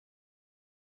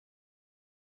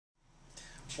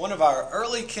One of our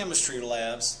early chemistry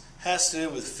labs has to do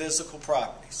with physical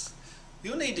properties.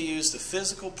 You'll need to use the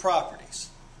physical properties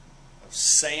of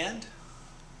sand,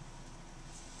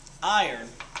 iron,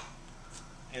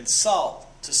 and salt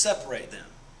to separate them.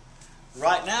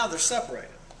 Right now they're separated.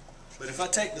 But if I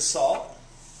take the salt,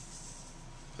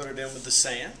 put it in with the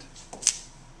sand,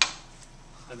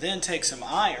 and then take some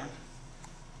iron,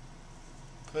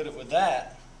 put it with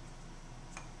that,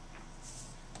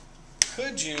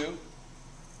 could you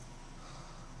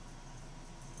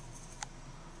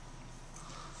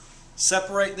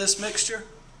separate this mixture?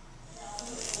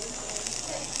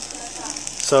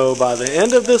 So by the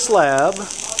end of this lab,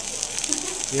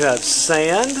 you have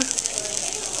sand,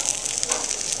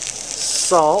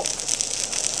 salt,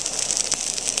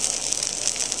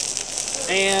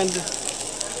 and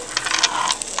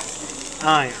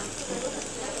iron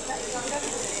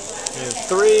in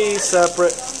 3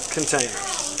 separate containers.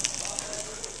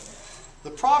 The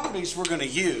properties we're going to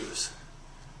use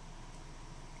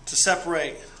to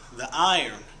separate the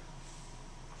iron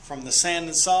from the sand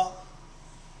and salt.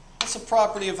 What's a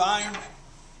property of iron?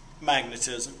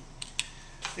 Magnetism.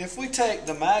 If we take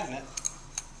the magnet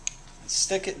and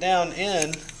stick it down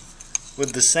in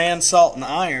with the sand, salt, and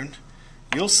iron,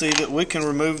 you'll see that we can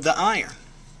remove the iron.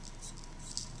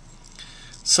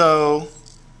 So,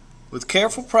 with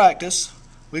careful practice,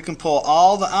 we can pull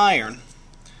all the iron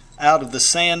out of the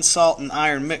sand, salt, and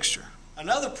iron mixture.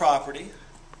 Another property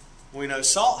we know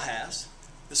salt has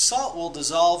is salt will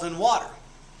dissolve in water.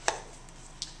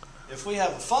 If we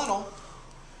have a funnel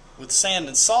with sand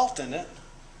and salt in it,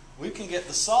 we can get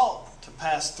the salt to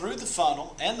pass through the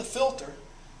funnel and the filter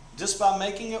just by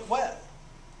making it wet.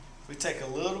 If we take a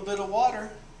little bit of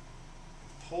water,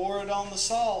 pour it on the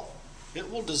salt,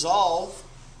 it will dissolve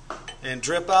and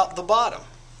drip out the bottom.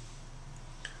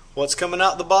 What's coming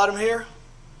out the bottom here?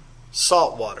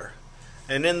 Salt water.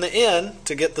 And in the end,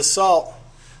 to get the salt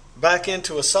back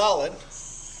into a solid,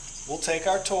 we'll take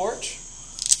our torch,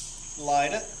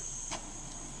 light it,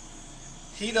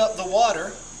 heat up the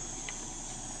water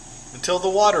until the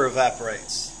water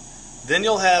evaporates. Then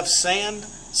you'll have sand,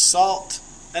 salt,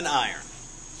 and iron.